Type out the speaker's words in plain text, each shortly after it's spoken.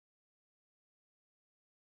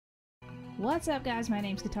What's up guys, my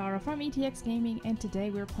name's Katara from ETX Gaming, and today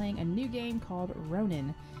we're playing a new game called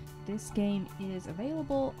Ronin. This game is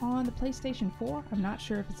available on the PlayStation 4. I'm not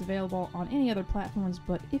sure if it's available on any other platforms,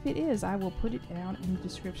 but if it is, I will put it down in the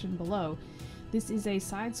description below. This is a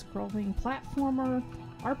side-scrolling platformer,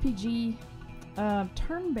 RPG,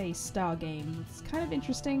 turn-based style game. It's kind of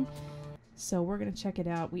interesting, so we're going to check it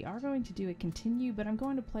out. We are going to do a continue, but I'm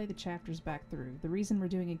going to play the chapters back through. The reason we're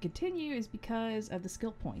doing a continue is because of the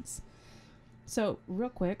skill points. So, real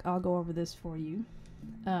quick, I'll go over this for you.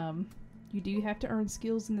 You do have to earn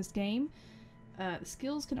skills in this game. The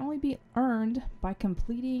skills can only be earned by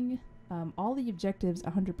completing all the objectives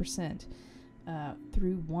 100%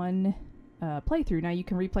 through one playthrough. Now, you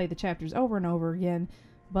can replay the chapters over and over again,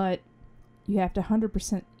 but you have to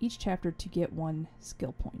 100% each chapter to get one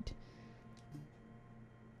skill point.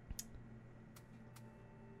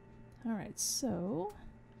 Alright, so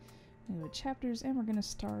we go to chapters, and we're going to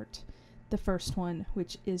start the first one,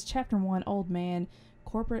 which is Chapter 1, Old Man,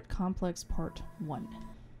 Corporate Complex Part 1.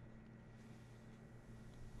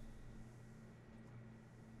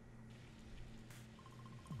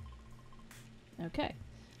 Okay,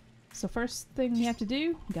 so first thing we have to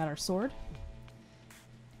do, we got our sword.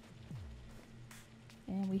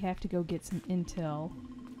 And we have to go get some intel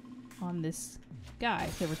on this guy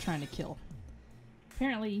that we're trying to kill.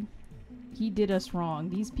 Apparently, he did us wrong.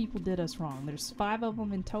 These people did us wrong. There's 5 of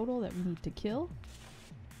them in total that we need to kill.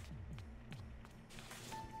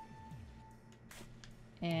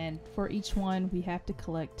 And for each one, we have to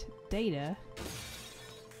collect data.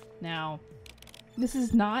 Now, this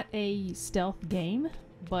is not a stealth game,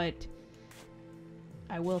 but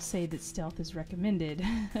I will say that stealth is recommended.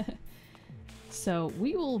 So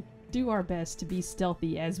we will do our best to be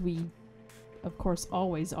stealthy, as we, of course,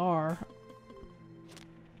 always are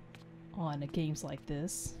on games like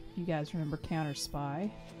this. You guys remember Counter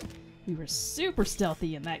Spy? We were super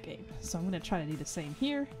stealthy in that game, so I'm going to try to do the same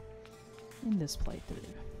here in this playthrough.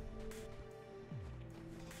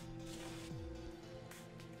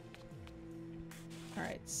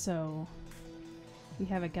 Alright, so we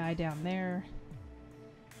have a guy down there.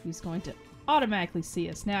 He's going to automatically see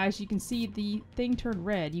us. Now, as you can see, the thing turned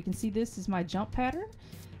red. You can see this is my jump pattern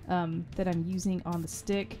that I'm using on the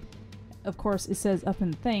stick. Of course, it says up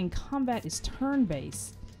in the thing, combat is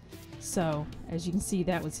turn-based. So, as you can see,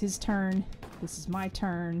 that was his turn. This is my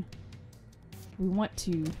turn. We want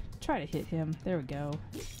to try to hit him. There we go.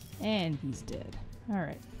 And he's dead.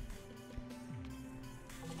 Alright.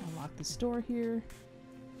 Unlock this door here.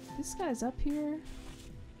 This guy's up here.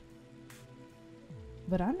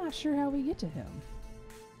 But I'm not sure how we get to him.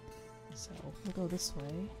 So, we'll go this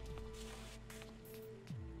way.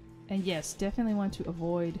 And yes, definitely want to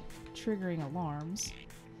avoid triggering alarms.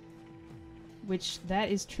 Which, that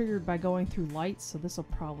is triggered by going through lights, so this will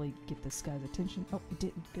probably get this guy's attention. Oh, it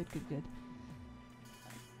didn't. Good, good, good.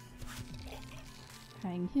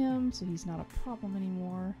 Hang him, so he's not a problem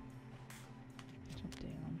anymore. Jump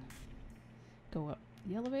down. Go up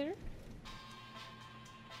the elevator.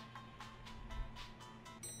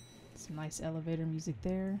 Some nice elevator music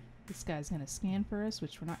there. This guy's gonna scan for us,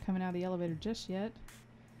 which we're not coming out of the elevator just yet.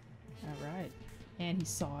 Alright. And he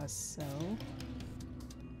saw us, so...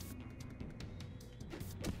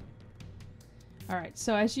 Alright,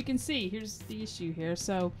 so as you can see, here's the issue here.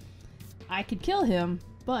 So, I could kill him,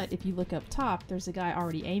 but if you look up top, there's a guy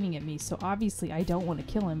already aiming at me, so obviously I don't want to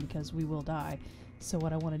kill him because we will die. So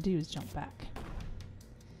what I want to do is jump back.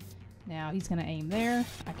 Now, he's gonna aim there.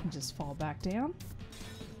 I can just fall back down.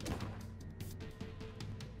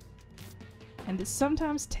 And this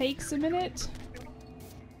sometimes takes a minute,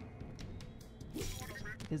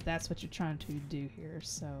 because that's what you're trying to do here,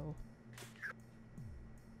 so...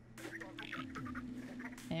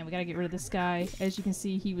 And we gotta get rid of this guy. As you can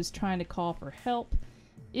see, he was trying to call for help.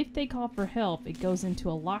 If they call for help, it goes into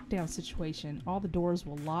a lockdown situation. All the doors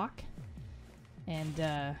will lock,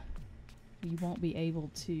 and we won't be able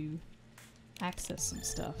to access some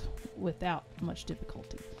stuff without much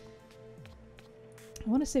difficulty. I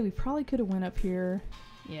want to say we probably could have went up here,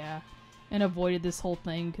 yeah, and avoided this whole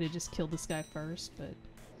thing. Could have just killed this guy first, but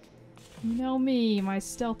you know me, my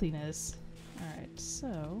stealthiness. Alright,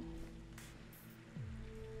 so...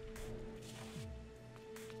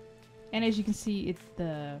 And as you can see,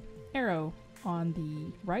 the arrow on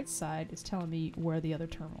the right side is telling me where the other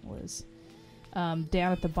terminal is. Down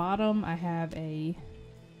at the bottom, I have a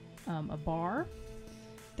bar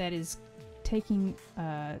that is taking...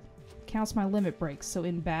 counts my limit breaks. So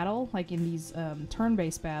in battle, like in these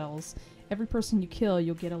turn-based battles, every person you kill,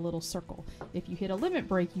 you'll get a little circle. If you hit a limit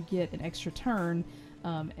break, you get an extra turn.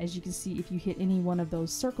 As you can see, if you hit any one of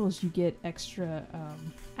those circles, you get extra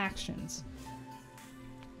actions.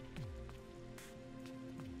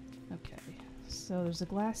 Okay, so there's a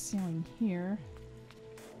glass ceiling here,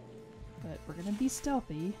 but we're gonna be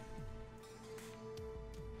stealthy.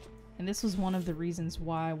 And this was one of the reasons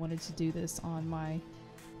why I wanted to do this on my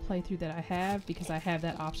playthrough that I have, because I have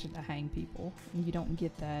that option to hang people, and you don't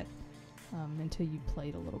get that until you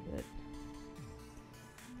played a little bit.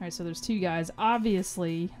 Alright, so there's two guys.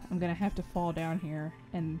 Obviously, I'm gonna have to fall down here,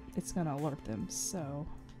 and it's gonna alert them, so...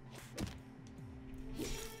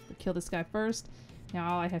 We'll kill this guy first.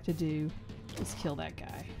 Now all I have to do is kill that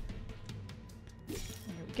guy. There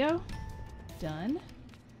we go. Done.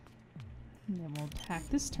 And then we'll hack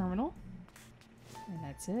this terminal. And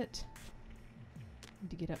that's it. Need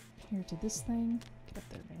to get up here to this thing. Get up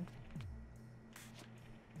there, man.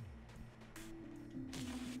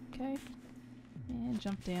 Okay. And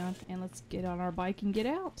jump down, and let's get on our bike and get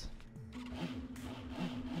out.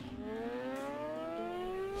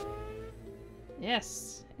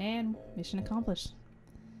 Yes, and mission accomplished.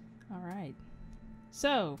 Alright.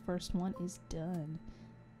 So, first one is done.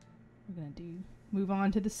 We're gonna move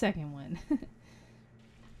on to the second one.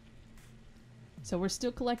 So we're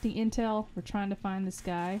still collecting intel. We're trying to find this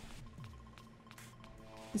guy.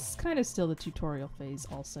 This is kind of still the tutorial phase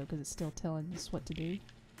also, because it's still telling us what to do.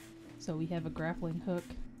 So we have a grappling hook.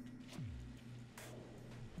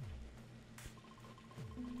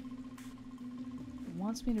 It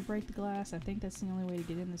wants me to break the glass. I think that's the only way to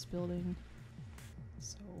get in this building.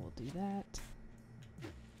 So we'll do that.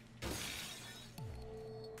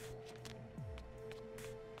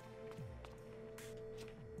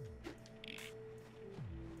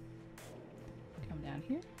 Come down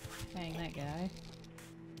here. Hang that guy.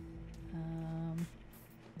 I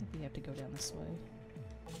think we have to go down this way.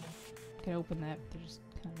 Can open that, but there's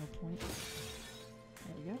kind of no point.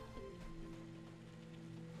 There we go.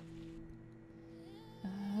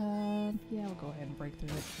 Yeah, we'll go ahead and break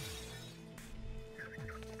through it.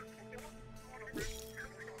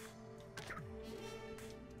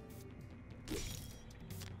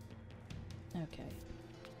 Okay.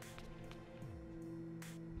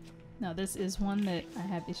 Now this is one that I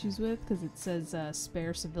have issues with because it says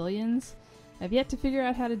spare civilians. I've yet to figure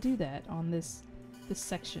out how to do that on this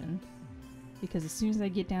section. Because as soon as I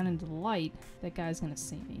get down into the light, that guy's gonna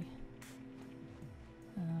see me.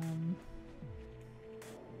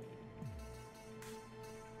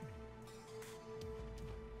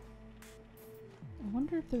 I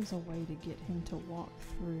wonder if there's a way to get him to walk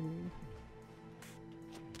through.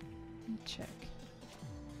 Let me check.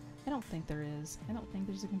 I don't think there is. I don't think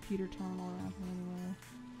there's a computer terminal around here anywhere.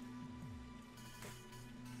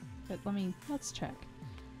 But let's check.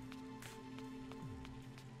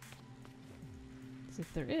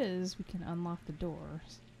 If there is, we can unlock the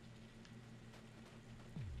doors.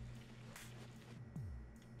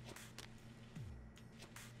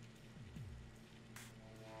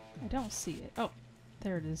 I don't see it. Oh,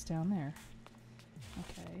 there it is down there.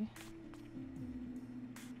 Okay.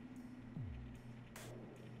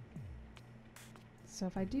 So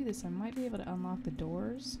if I do this, I might be able to unlock the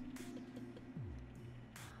doors.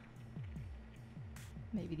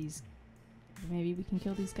 Maybe we can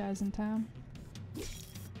kill these guys in time.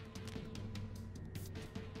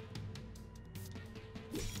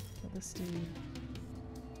 Kill this dude.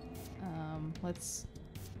 Let's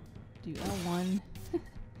do L1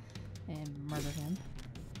 and murder him.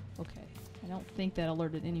 Okay. I don't think that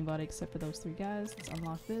alerted anybody except for those three guys. Let's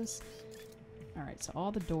unlock this. Alright, so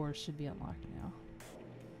all the doors should be unlocked now.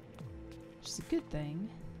 Which is a good thing.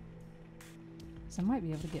 So I might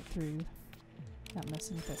be able to get through without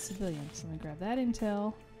messing with that civilian. So I'm gonna grab that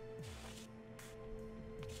intel.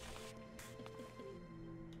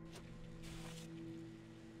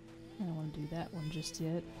 I don't want to do that one just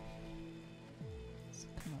yet. So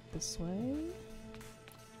come up this way.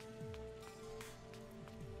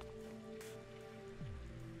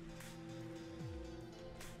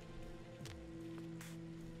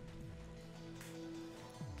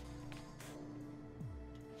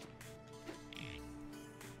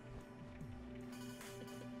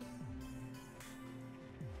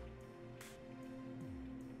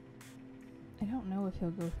 I don't know if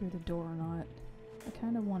he'll go through the door or not. I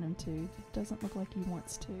kind of want him to. It doesn't look like he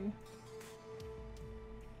wants to.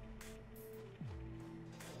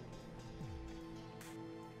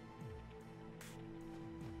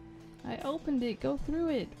 I opened it! Go through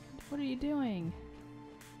it! What are you doing?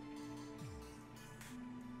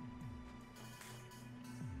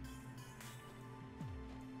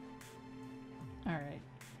 Alright.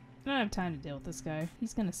 I don't have time to deal with this guy.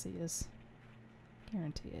 He's gonna see us.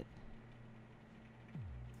 Guarantee it.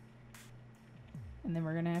 And then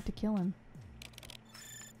we're gonna have to kill him.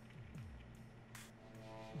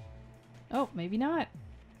 Oh, maybe not.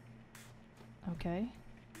 Okay.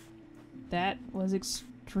 That was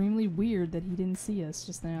extremely weird that he didn't see us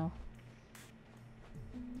just now.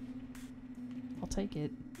 I'll take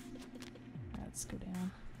it. Alright, let's go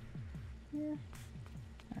down here.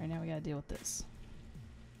 Alright, now we gotta deal with this.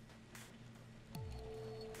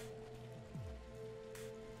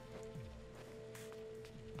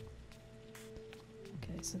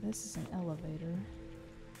 Okay, so this is an elevator.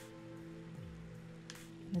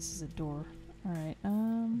 This is a door. Alright,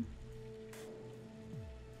 I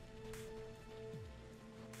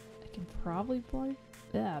can probably break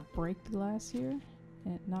the glass here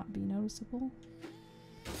and it not be noticeable.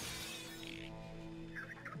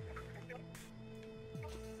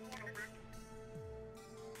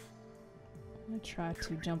 I'm gonna try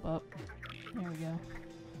to jump up. There we go.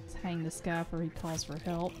 Let's hang this guy where he calls for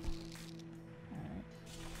help. Alright.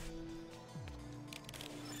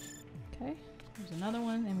 Okay. There's another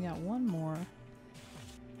one, and we got one more.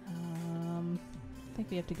 I think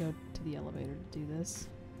we have to go to the elevator to do this.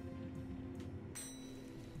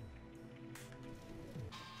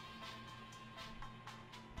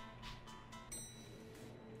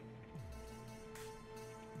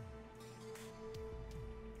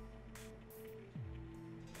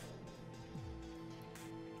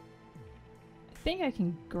 I think I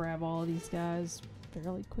can grab all of these guys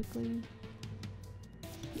fairly quickly.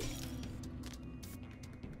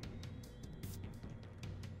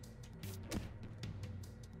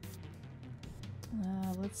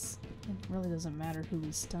 It really doesn't matter who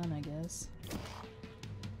we stun, I guess.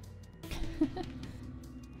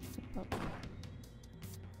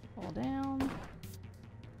 Fall down.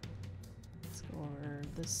 Let's go over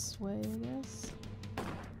this way, I guess.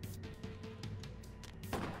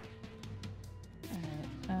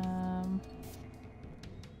 Alright,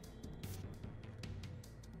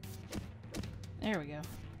 there we go.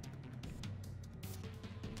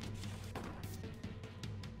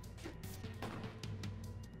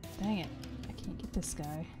 Dang it, I can't get this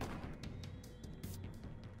guy.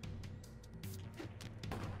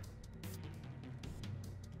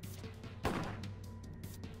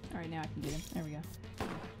 Alright, now I can get him. There we go.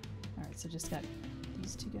 Alright, so just got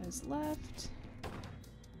these two guys left.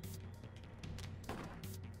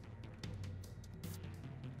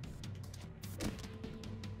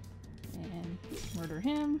 And murder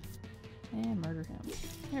him. And murder him.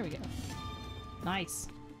 There we go. Nice.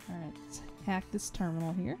 Alright, let's hack this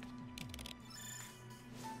terminal here.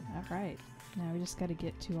 Alright, now we just gotta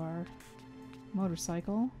get to our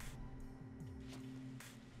motorcycle.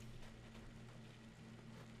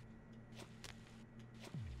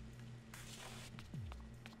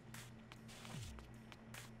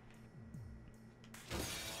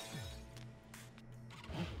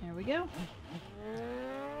 There we go.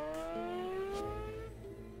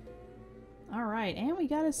 Alright, and we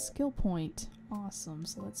got a skill point. Awesome,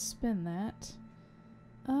 so let's spin that.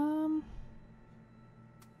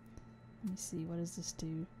 Let me see, what does this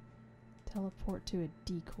do? Teleport to a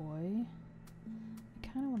decoy. I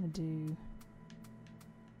kind of want to do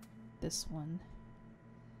this one.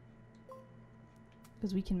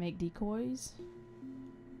 Because we can make decoys.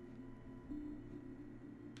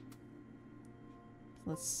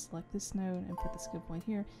 Let's select this node and put the skill point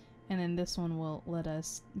here. And then this one will let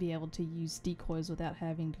us be able to use decoys without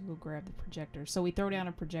having to go grab the projector. So we throw down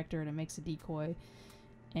a projector and it makes a decoy.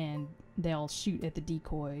 And they'll shoot at the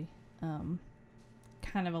decoy.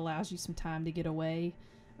 Kind of allows you some time to get away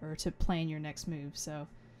or to plan your next move. So,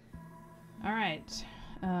 alright.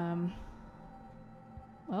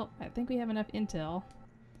 Well, I think we have enough intel.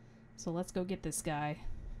 So let's go get this guy.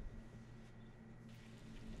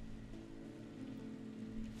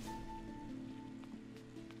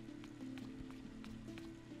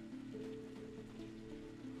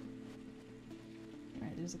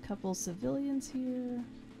 Alright, there's a couple civilians here.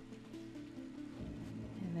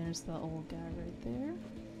 And there's the old guy right there.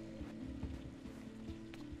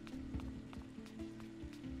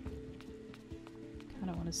 Kind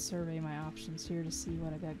of want to survey my options here to see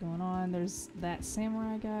what I got going on. There's that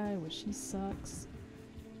samurai guy, which he sucks.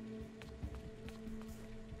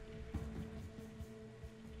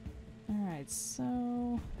 Alright,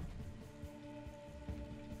 so...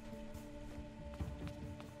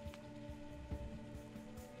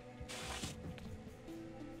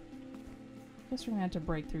 guess we're gonna have to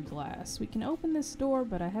break through glass. We can open this door,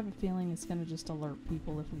 but I have a feeling it's gonna just alert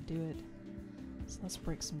people if we do it. So let's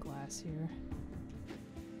break some glass here.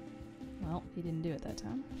 Well, he didn't do it that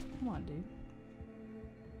time. Come on, dude.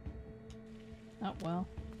 Oh, well.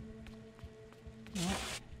 Nope.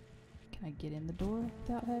 Can I get in the door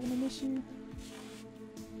without having an issue?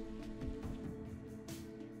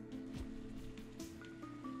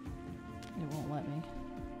 It won't let me.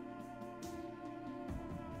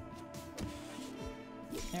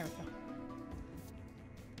 There we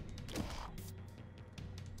go.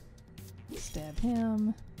 Stab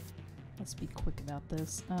him. Let's be quick about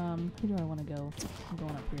this. Who do I want to go? I'm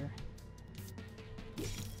going up here.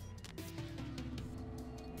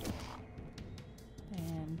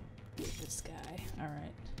 And this guy.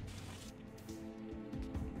 Alright.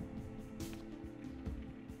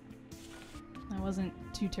 That wasn't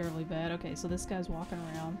too terribly bad. Okay, so this guy's walking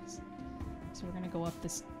around. So we're gonna go up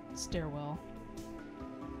this stairwell.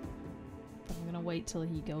 But I'm gonna wait till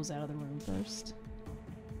he goes out of the room first.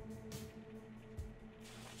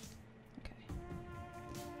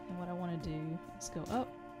 Do is go up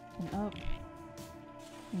and up,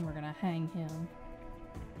 and we're gonna hang him.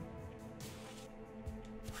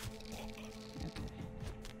 Okay.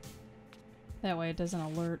 That way it doesn't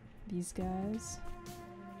alert these guys.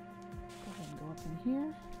 Go ahead and go up in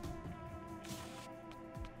here.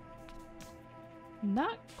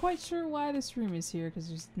 Not quite sure why this room is here because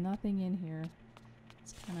there's nothing in here.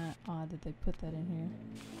 It's kind of odd that they put that in here.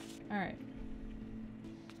 Alright.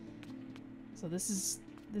 So this is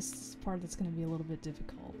part that's going to be a little bit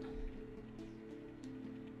difficult.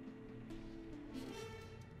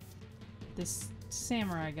 This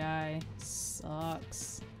samurai guy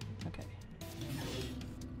sucks. Okay.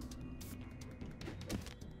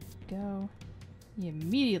 Go. He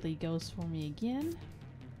immediately goes for me again.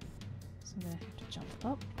 So I'm going to have to jump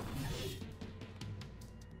up.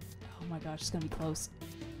 Oh my gosh, it's going to be close.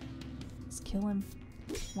 Let's kill him.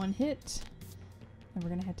 One hit. And we're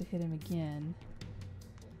going to have to hit him again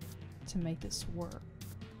to make this work.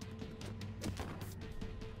 Go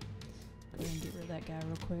ahead and get rid of that guy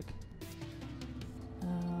real quick.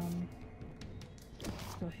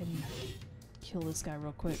 Let's go ahead and kill this guy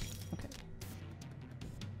real quick. Okay.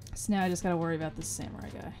 So now I just gotta worry about this samurai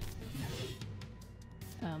guy.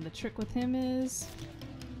 The trick with him is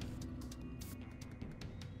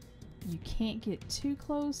you can't get too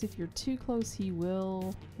close. If you're too close,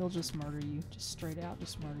 he'll just murder you. Just straight out,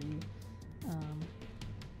 just murder you.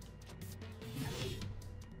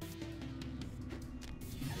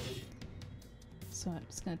 So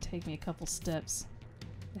it's going to take me a couple steps.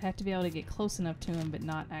 I have to be able to get close enough to him, but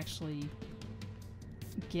not actually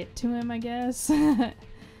get to him, I guess.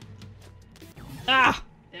 Ah!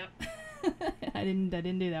 Yep. I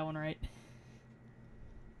didn't do that one right.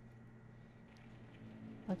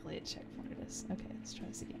 Luckily it checkpointed us. Okay, let's try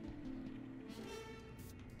this again.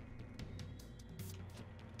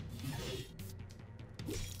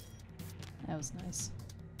 That was nice.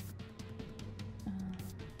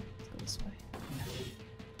 Let's go this way.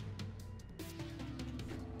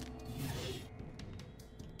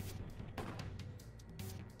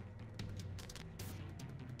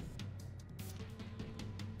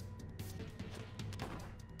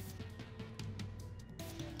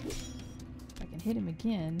 If I can hit him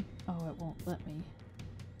again. Oh, it won't let me.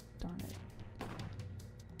 Darn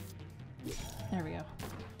it. There we go.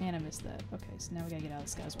 And I missed that. Okay, so now we gotta get out of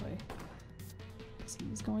this guy's way. Because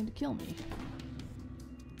he's going to kill me.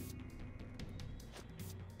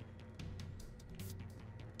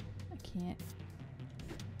 I can't.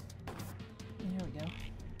 There we go.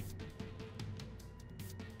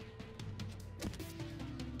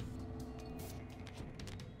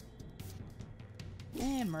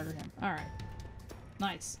 And murder him. Alright.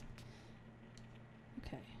 Nice.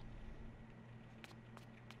 Okay.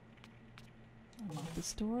 Unlock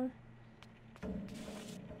this door.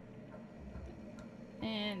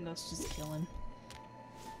 And let's just kill him.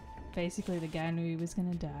 Basically, the guy knew he was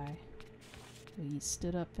gonna die. He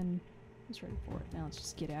stood up and was ready for it. Now let's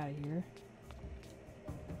just get out of here.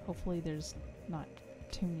 Hopefully there's not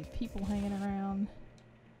too many people hanging around.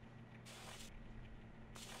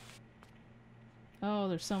 Oh,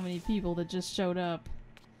 there's so many people that just showed up.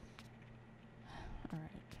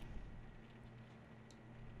 Alright.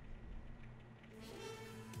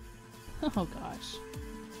 Oh gosh.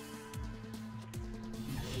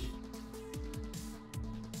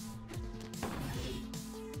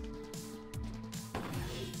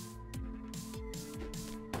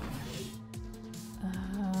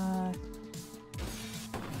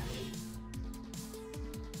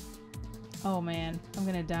 Oh man, I'm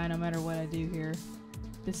gonna die no matter what I do here.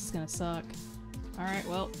 This is gonna suck. Alright,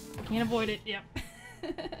 well, can't avoid it. Yep.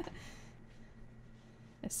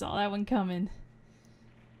 I saw that one coming.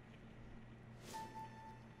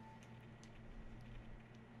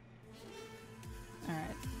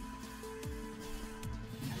 Alright.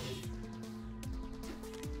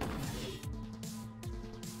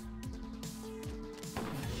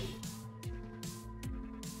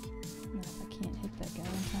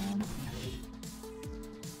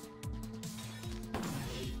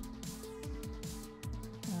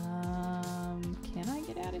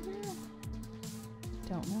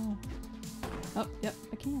 don't know. Oh, yep,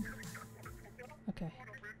 I can. Okay.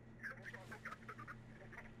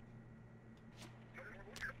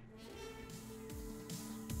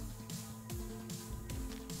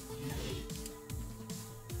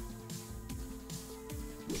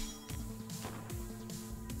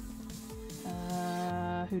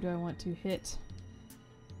 Who do I want to hit?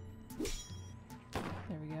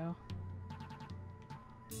 There we go.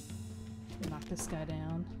 Knock this guy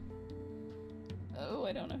down. Oh,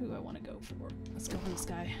 I don't know who I want to go for. Let's go for this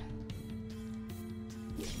guy.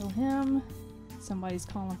 Kill him. Somebody's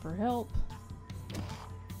calling for help.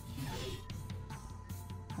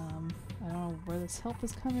 I don't know where this help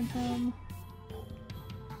is coming from.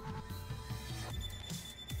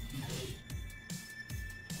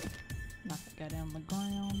 Knock that guy down on the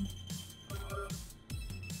ground.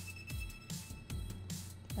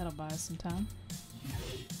 That'll buy us some time.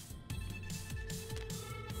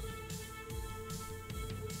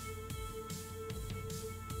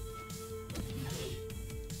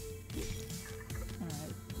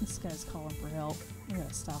 Alright, this guy's calling for help. We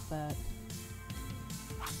gotta stop that.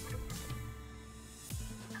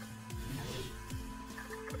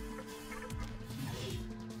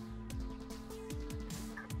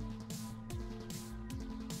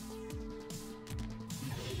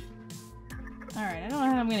 Alright, I don't know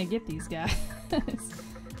how I'm gonna get these guys.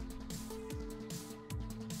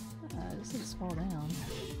 Just fall down.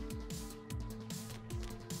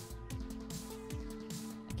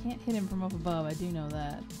 I can't hit him from up above, I do know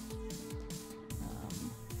that.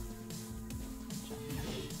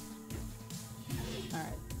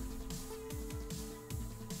 Alright.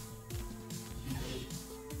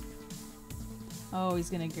 Oh, he's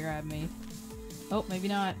gonna grab me. Oh, maybe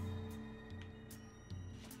not.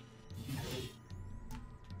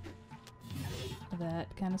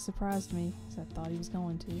 That kind of surprised me, because I thought he was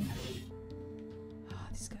going to. Oh,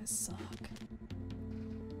 these guys suck.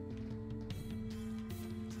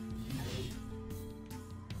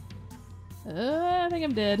 I think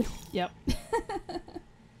I'm dead. Yep.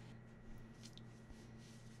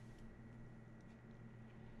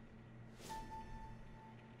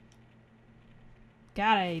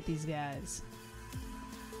 God, I hate these guys.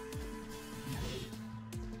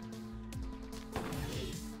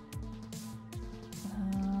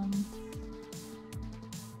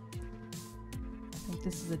 I think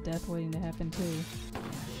this is a death waiting to happen too.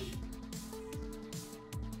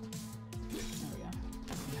 There we go.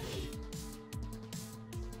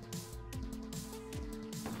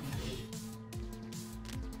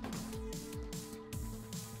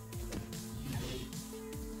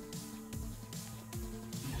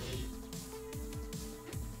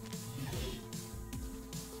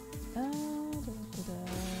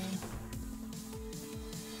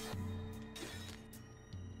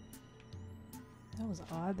 That was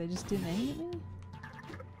odd, they just didn't aim at me?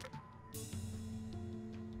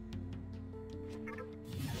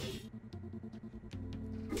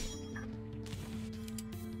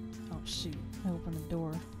 Oh shoot, I opened the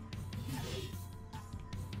door.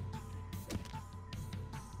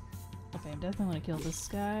 Okay, I'm definitely gonna kill this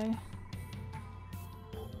guy.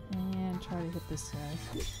 And try to hit this guy.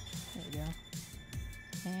 There we go.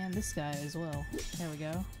 And this guy as well. There we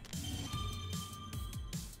go.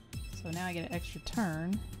 So now I get an extra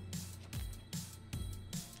turn.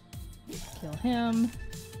 Kill him.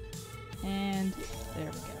 And there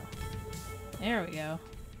we go. There we go.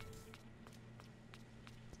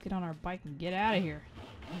 Let's get on our bike and get out of here.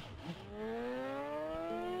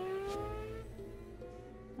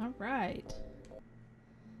 Alright.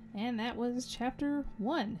 And that was chapter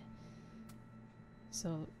 1.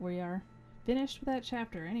 So we are finished with that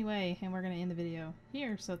chapter anyway, and we're going to end the video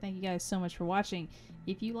here. So thank you guys so much for watching.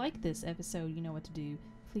 If you like this episode, you know what to do.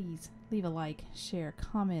 Please leave a like, share,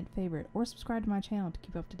 comment, favorite, or subscribe to my channel to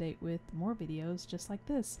keep up to date with more videos just like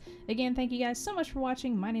this. Again, thank you guys so much for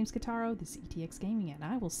watching. My name's Kataro, this is ETX Gaming, and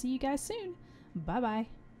I will see you guys soon. Bye bye.